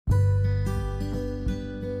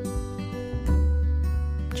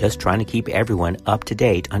just trying to keep everyone up to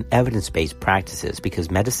date on evidence-based practices because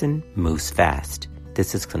medicine moves fast.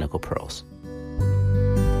 This is Clinical Pearls.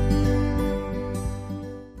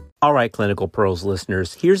 All right, Clinical Pearls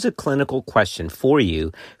listeners, here's a clinical question for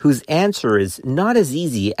you whose answer is not as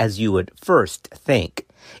easy as you would first think.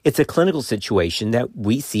 It's a clinical situation that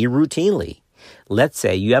we see routinely. Let's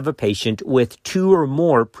say you have a patient with 2 or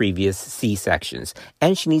more previous C-sections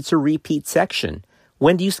and she needs a repeat section.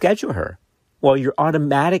 When do you schedule her? Well, your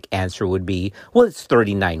automatic answer would be, well, it's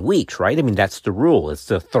 39 weeks, right? I mean, that's the rule. It's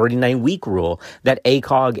the 39-week rule that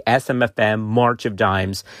ACOG, SMFM, March of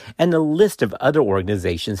Dimes, and a list of other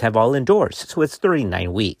organizations have all endorsed. So it's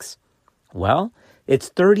 39 weeks. Well, it's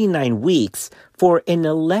 39 weeks for an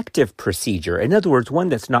elective procedure. In other words, one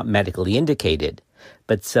that's not medically indicated.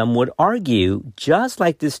 But some would argue, just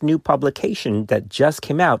like this new publication that just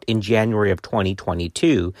came out in January of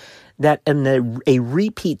 2022, that a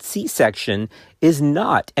repeat C-section is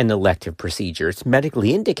not an elective procedure. It's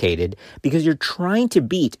medically indicated because you're trying to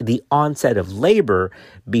beat the onset of labor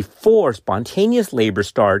before spontaneous labor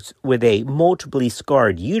starts with a multiply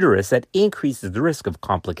scarred uterus that increases the risk of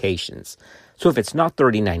complications. So if it's not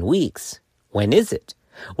 39 weeks, when is it?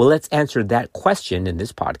 Well, let's answer that question in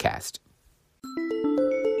this podcast.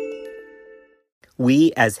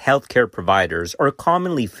 We as healthcare providers are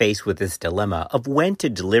commonly faced with this dilemma of when to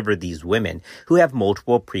deliver these women who have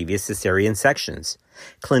multiple previous cesarean sections.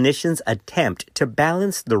 Clinicians attempt to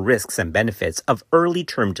balance the risks and benefits of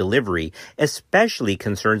early-term delivery, especially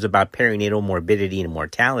concerns about perinatal morbidity and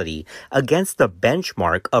mortality, against the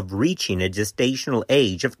benchmark of reaching a gestational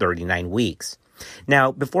age of 39 weeks.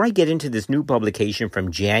 Now, before I get into this new publication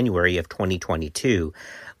from January of 2022,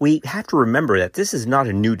 we have to remember that this is not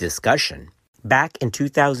a new discussion. Back in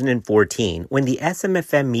 2014, when the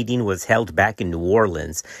SMFM meeting was held back in New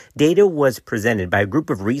Orleans, data was presented by a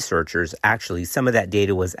group of researchers. Actually, some of that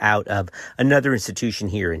data was out of another institution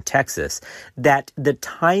here in Texas, that the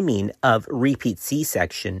timing of repeat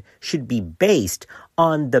C-section should be based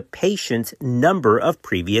on the patient's number of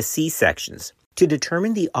previous C-sections. To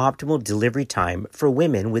determine the optimal delivery time for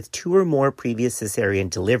women with 2 or more previous cesarean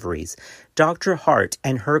deliveries, Dr. Hart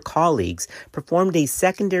and her colleagues performed a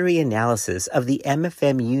secondary analysis of the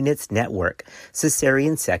MFM Units Network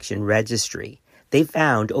cesarean section registry. They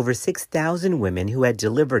found over 6,000 women who had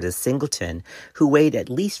delivered a singleton who weighed at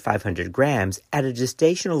least 500 grams at a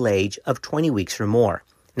gestational age of 20 weeks or more.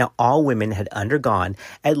 Now, all women had undergone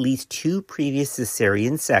at least 2 previous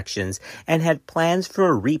cesarean sections and had plans for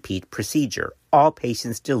a repeat procedure. All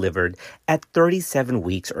patients delivered at 37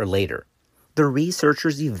 weeks or later. The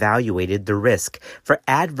researchers evaluated the risk for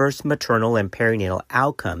adverse maternal and perinatal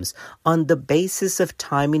outcomes on the basis of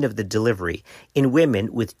timing of the delivery in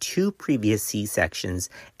women with 2 previous C-sections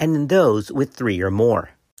and in those with 3 or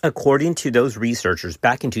more. According to those researchers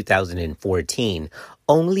back in 2014,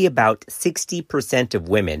 only about 60% of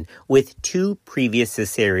women with 2 previous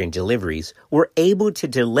cesarean deliveries were able to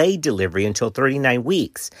delay delivery until 39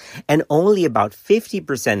 weeks, and only about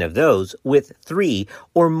 50% of those with 3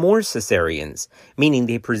 or more cesareans, meaning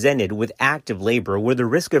they presented with active labor where the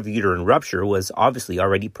risk of uterine rupture was obviously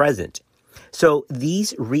already present. So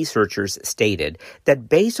these researchers stated that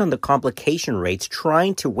based on the complication rates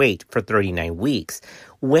trying to wait for 39 weeks,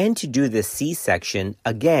 when to do the C-section,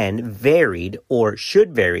 again, varied or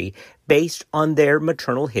should vary based on their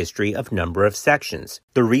maternal history of number of sections.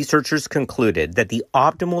 The researchers concluded that the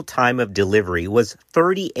optimal time of delivery was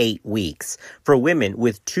 38 weeks for women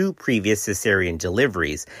with 2 previous cesarean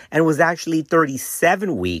deliveries and was actually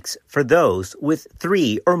 37 weeks for those with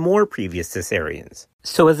 3 or more previous cesareans.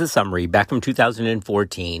 So as a summary, back from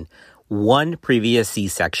 2014, 1 previous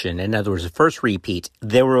C-section, in other words, the first repeat,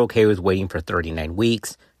 they were okay with waiting for 39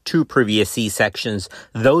 weeks. 2 previous C-sections,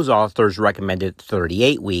 those authors recommended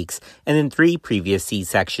 38 weeks. And then 3 previous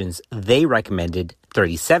C-sections, they recommended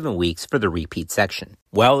 37 weeks for the repeat section.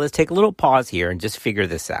 Well, let's take a little pause here and just figure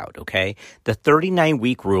this out, okay? The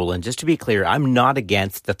 39-week rule, and just to be clear, I'm not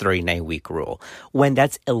against the 39-week rule when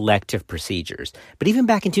that's elective procedures. But even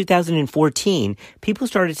back in 2014, people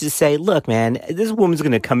started to say, look, man, this woman's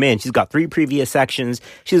going to come in. She's got 3 previous sections.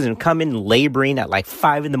 She's going to come in laboring at like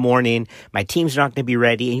 5 in the morning. My team's not going to be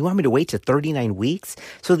ready. And you want me to wait to 39 weeks?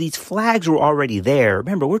 So these flags were already there.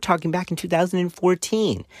 Remember, we're talking back in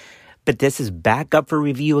 2014. But this is back up for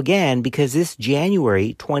review again because this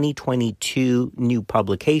January 2022 new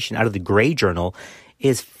publication out of the Gray Journal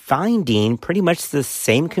is finding pretty much the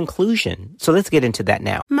same conclusion. So let's get into that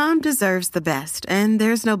now. Mom deserves the best, and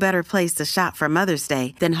there's no better place to shop for Mother's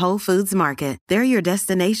Day than Whole Foods Market. They're your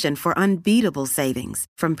destination for unbeatable savings,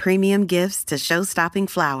 from premium gifts to show-stopping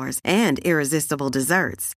flowers and irresistible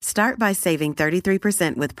desserts. Start by saving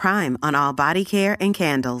 33% with Prime on all body care and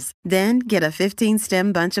candles. Then get a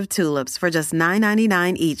 15-stem bunch of tulips for just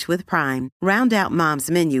 $9.99 each with Prime. Round out Mom's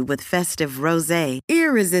menu with festive rosé,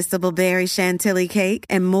 irresistible berry chantilly cake,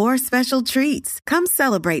 and more special treats. Come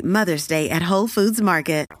celebrate Mother's Day at Whole Foods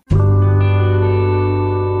Market.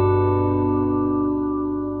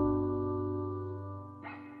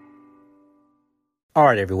 All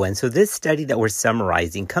right, everyone. So this study that we're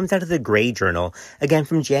summarizing comes out of the Gray Journal, again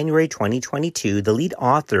from January 2022. The lead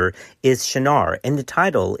author is Shanar, and the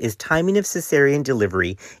title is Timing of Cesarean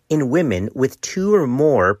Delivery in Women with 2 or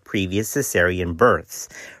More Previous Cesarean Births.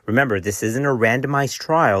 Remember, this isn't a randomized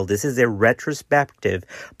trial. This is a retrospective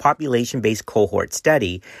population-based cohort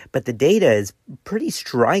study, but the data is pretty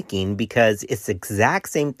striking because it's the exact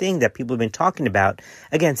same thing that people have been talking about,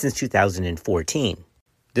 again, since 2014.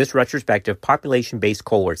 This retrospective population-based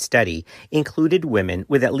cohort study included women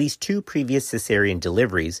with at least 2 previous cesarean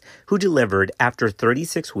deliveries who delivered after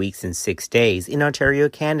 36 weeks and 6 days in Ontario,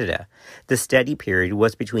 Canada. The study period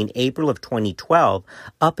was between April of 2012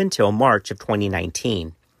 up until March of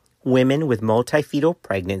 2019. Women with multifetal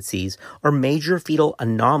pregnancies or major fetal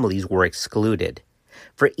anomalies were excluded.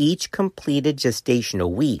 For each completed gestational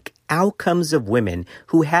week, outcomes of women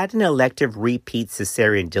who had an elective repeat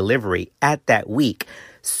cesarean delivery at that week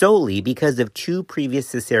solely because of 2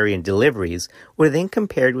 previous cesarean deliveries were then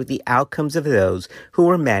compared with the outcomes of those who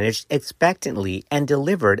were managed expectantly and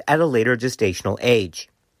delivered at a later gestational age.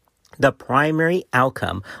 The primary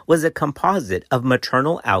outcome was a composite of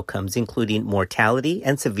maternal outcomes, including mortality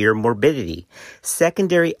and severe morbidity.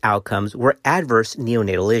 Secondary outcomes were adverse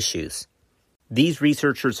neonatal issues. These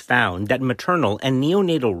researchers found that maternal and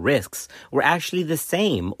neonatal risks were actually the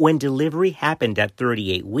same when delivery happened at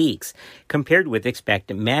 38 weeks compared with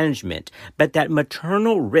expectant management, but that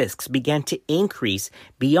maternal risks began to increase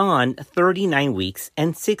beyond 39 weeks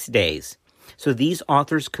and 6 days. So these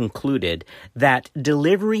authors concluded that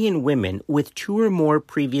delivery in women with 2 or more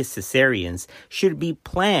previous cesareans should be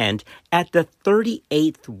planned at the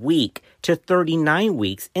 38th week to 39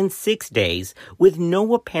 weeks and 6 days with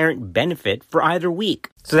no apparent benefit for either week.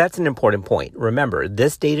 So that's an important point. Remember,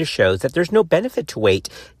 this data shows that there's no benefit to wait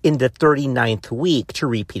in the 39th week to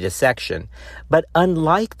repeat a section. But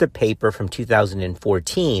unlike the paper from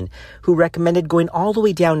 2014, who recommended going all the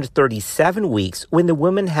way down to 37 weeks when the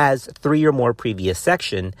woman has 3 or more previous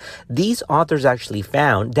section, these authors actually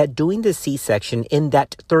found that doing the C-section in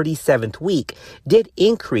that 37th week did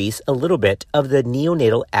increase a little bit of the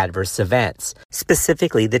neonatal adverse events.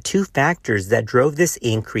 Specifically, the 2 factors that drove this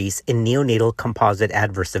increase in neonatal composite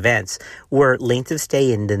adverse events were length of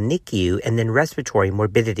stay in the NICU and then respiratory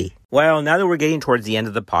morbidity. Well, now that we're getting towards the end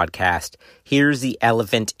of the podcast, here's the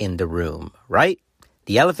elephant in the room, right?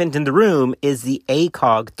 The elephant in the room is the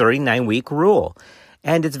ACOG 39-week rule.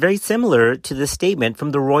 And it's very similar to the statement from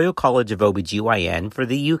the Royal College of OBGYN for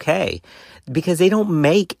the UK, because they don't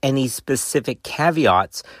make any specific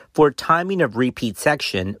caveats for timing of repeat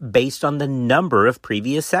section based on the number of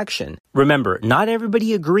previous section. Remember, not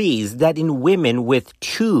everybody agrees that in women with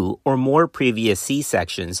 2 or more previous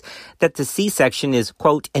C-sections, that the C-section is,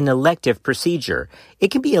 quote, an elective procedure.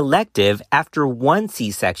 It can be elective after 1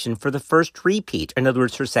 C-section for the first repeat, in other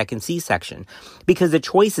words, for second C-section, because the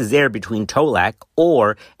choice is there between TOLAC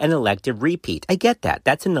or an elective repeat. I get that.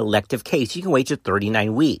 That's an elective case. You can wait to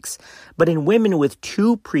 39 weeks. But in women with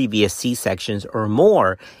 2 previous C-sections or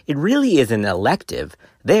more, it really isn't elective.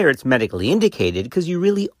 There, it's medically indicated because you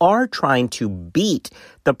really are trying to beat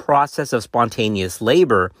the process of spontaneous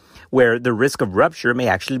labor where the risk of rupture may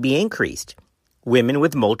actually be increased. Women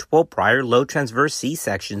with multiple prior low transverse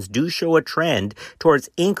C-sections do show a trend towards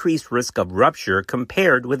increased risk of rupture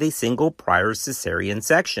compared with a single prior cesarean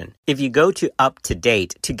section. If you go to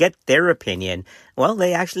UpToDate to get their opinion, well,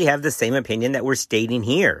 they actually have the same opinion that we're stating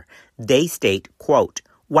here. They state, quote,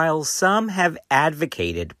 while some have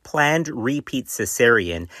advocated planned repeat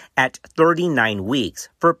cesarean at 39 weeks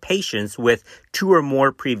for patients with 2 or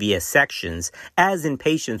more previous sections, as in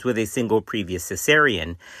patients with a single previous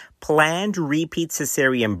cesarean, planned repeat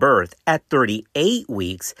cesarean birth at 38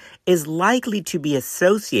 weeks is likely to be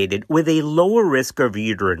associated with a lower risk of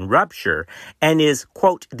uterine rupture and is,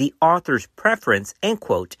 quote, the author's preference, end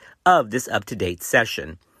quote, of this UpToDate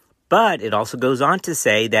session. But it also goes on to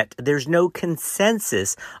say that there's no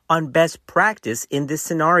consensus on best practice in this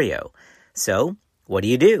scenario. So, what do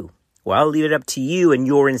you do? Well, I'll leave it up to you and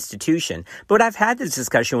your institution. But I've had this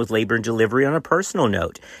discussion with labor and delivery on a personal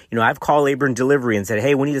note. I've called labor and delivery and said,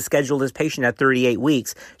 hey, we need to schedule this patient at 38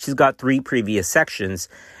 weeks. She's got 3 previous sections.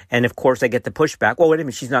 And of course, I get the pushback. Well, wait a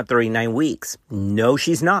minute, she's not 39 weeks. No,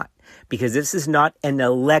 she's not. Because this is not an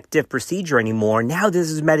elective procedure anymore. Now this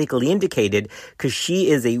is medically indicated because she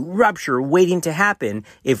is a rupture waiting to happen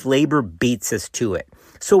if labor beats us to it.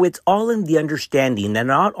 So it's all in the understanding that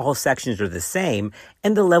not all sections are the same,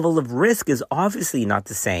 and the level of risk is obviously not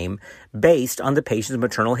the same based on the patient's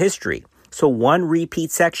maternal history. So 1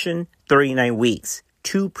 repeat section, 39 weeks.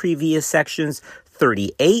 2 previous sections,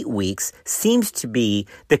 38 weeks, seems to be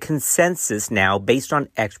the consensus now based on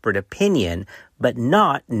expert opinion, but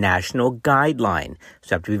not national guideline.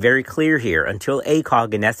 So I have to be very clear here. Until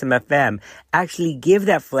ACOG and SMFM actually give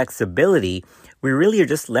that flexibility, we really are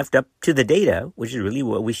just left up to the data, which is really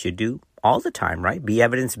what we should do all the time, right? Be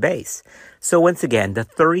evidence-based. So once again, the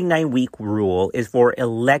 39-week rule is for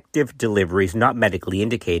elective deliveries, not medically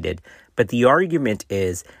indicated. But the argument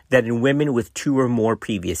is that in women with 2 or more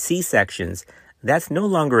previous C-sections, that's no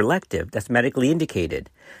longer elective. That's medically indicated.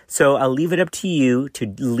 So I'll leave it up to you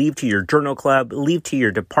to leave to your journal club, leave to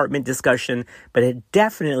your department discussion, but it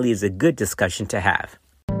definitely is a good discussion to have.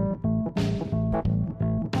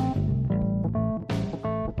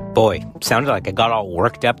 Boy, sounded like I got all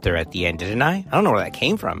worked up there at the end, didn't I? I don't know where that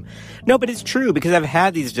came from. No, but it's true because I've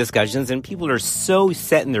had these discussions and people are so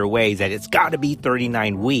set in their ways that it's got to be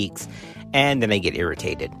 39 weeks, and then I get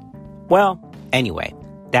irritated. Well, anyway,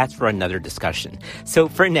 that's for another discussion. So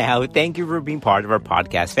for now, thank you for being part of our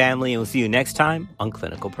podcast family, and we'll see you next time on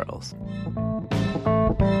Clinical Pearls.